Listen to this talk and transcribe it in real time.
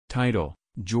Title: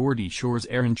 Geordie Shore's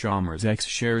Aaron Chalmers ex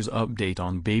shares update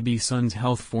on baby son's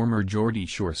health. Former Geordie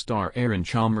Shore star Aaron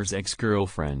Chalmers'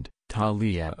 ex-girlfriend,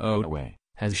 Talia Otway,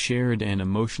 has shared an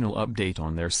emotional update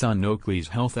on their son Oakley's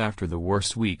health after the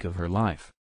worst week of her life.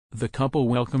 The couple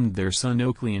welcomed their son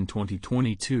Oakley in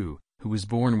 2022, who was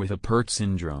born with Apert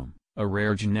syndrome, a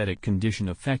rare genetic condition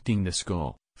affecting the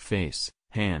skull, face,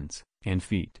 hands, and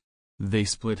feet. They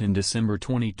split in December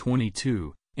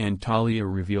 2022, and Talia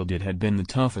revealed it had been the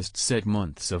toughest set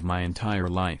months of my entire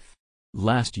life.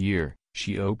 Last year,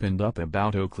 she opened up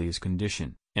about Oakley's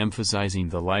condition, emphasizing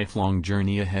the lifelong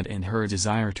journey ahead and her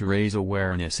desire to raise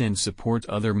awareness and support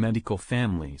other medical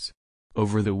families.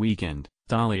 Over the weekend,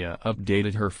 Talia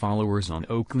updated her followers on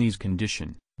Oakley's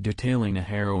condition, detailing a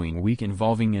harrowing week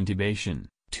involving intubation,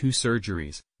 2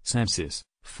 surgeries, sepsis,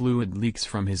 fluid leaks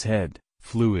from his head,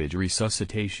 fluid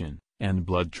resuscitation, and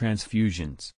blood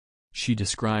transfusions. She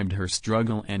described her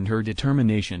struggle and her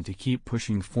determination to keep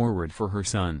pushing forward for her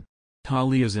son.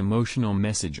 Talia's emotional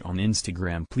message on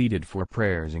Instagram pleaded for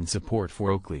prayers and support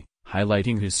for Oakley,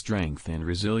 highlighting his strength and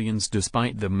resilience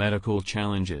despite the medical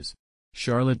challenges.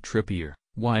 Charlotte Trippier,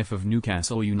 wife of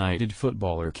Newcastle United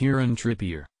footballer Kieran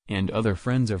Trippier, and other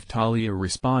friends of Talia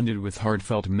responded with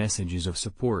heartfelt messages of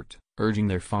support, urging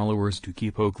their followers to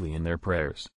keep Oakley in their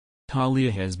prayers.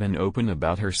 Talia has been open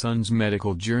about her son's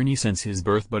medical journey since his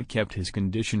birth but kept his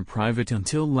condition private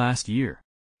until last year.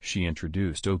 She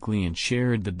introduced Oakley and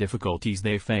shared the difficulties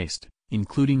they faced,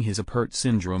 including his Apert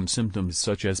syndrome symptoms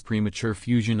such as premature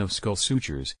fusion of skull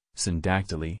sutures,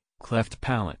 syndactyly, cleft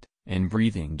palate, and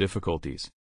breathing difficulties.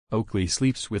 Oakley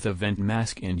sleeps with a vent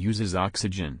mask and uses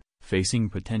oxygen, facing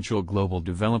potential global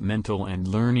developmental and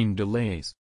learning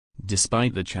delays.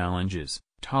 Despite the challenges,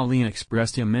 Talia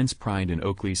expressed immense pride in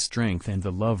Oakley's strength and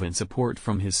the love and support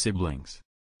from his siblings.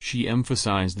 She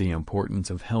emphasized the importance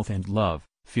of health and love,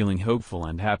 feeling hopeful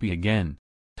and happy again.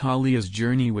 Talia's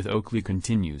journey with Oakley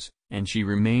continues, and she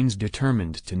remains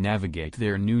determined to navigate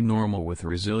their new normal with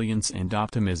resilience and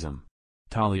optimism.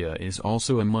 Talia is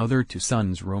also a mother to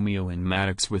sons Romeo and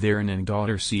Maddox with Aaron and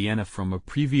daughter Sienna from a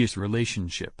previous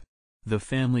relationship. The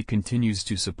family continues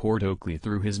to support Oakley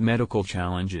through his medical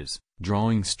challenges,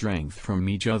 drawing strength from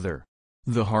each other.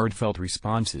 The heartfelt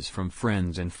responses from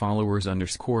friends and followers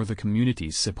underscore the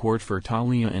community's support for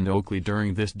Talia and Oakley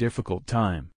during this difficult time.